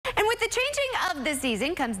the changing of the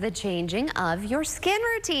season comes the changing of your skin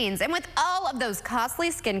routines. And with all of those costly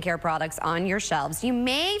skincare products on your shelves, you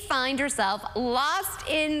may find yourself lost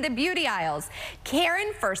in the beauty aisles.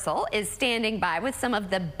 Karen Fursell is standing by with some of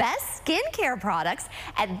the best skincare products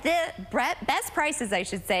at the best prices, I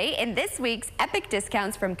should say, in this week's epic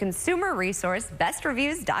discounts from consumer resource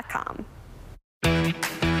bestreviews.com.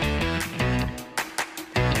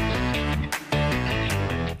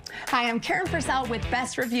 Hi, I'm Karen Fursell with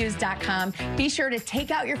bestreviews.com. Be sure to take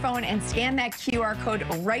out your phone and scan that QR code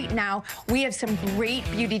right now. We have some great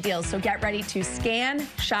beauty deals, so get ready to scan,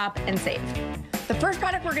 shop, and save. The first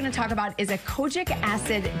product we're going to talk about is a kojic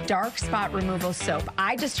acid dark spot removal soap.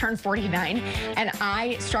 I just turned 49 and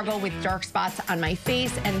I struggle with dark spots on my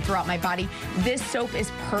face and throughout my body. This soap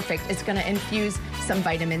is perfect. It's going to infuse some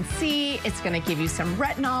vitamin C. It's going to give you some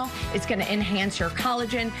retinol. It's going to enhance your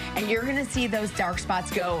collagen, and you're going to see those dark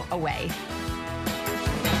spots go away.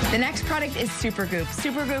 The next product is Supergoop.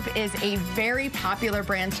 Supergoop is a very popular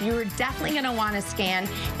brand, so you're definitely going to want to scan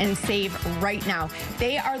and save right now.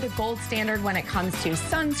 They are the gold standard when it comes to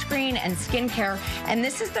sunscreen and skincare, and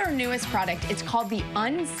this is their newest product. It's called the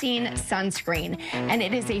Unseen Sunscreen, and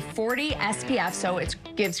it is a 40 SPF, so it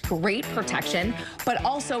gives great protection, but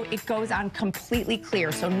also it goes on completely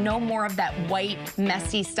clear, so no more of that white,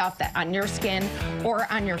 messy stuff that on your skin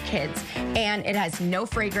or on your kids. And it has no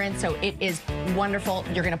fragrance, so it is wonderful.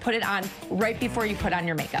 You're going to put it on right before you put on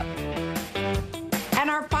your makeup. And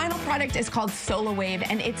our final product is called SolaWave,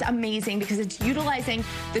 and it's amazing because it's utilizing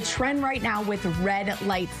the trend right now with red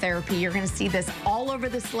light therapy. You're going to see this all over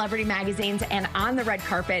the celebrity magazines and on the red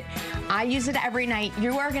carpet. I use it every night.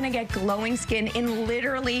 You are going to get glowing skin in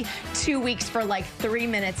literally 2 weeks for like 3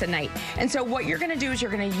 minutes a night. And so what you're going to do is you're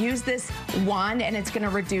going to use this wand, and it's going to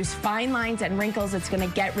reduce fine lines and wrinkles. It's going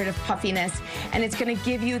to get rid of puffiness, and it's going to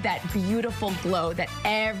give you that beautiful glow that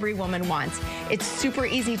every woman wants. It's super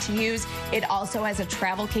easy to use. It also has a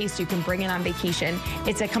travel case. You can bring it on vacation.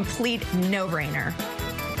 It's a complete no-brainer.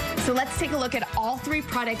 So let's take a look at all three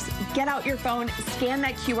products. Get out your phone, scan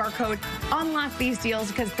that QR code, unlock these deals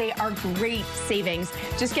because they are great savings.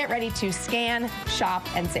 Just get ready to scan, shop,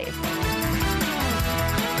 and save.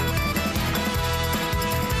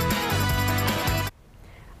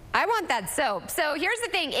 I want that soap. So here's the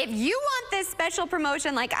thing. If you want this special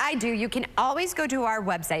promotion like I do, you can always go to our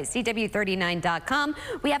website, CW39.com.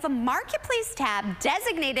 We have a marketplace tab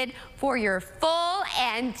designated for your full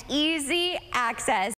and easy access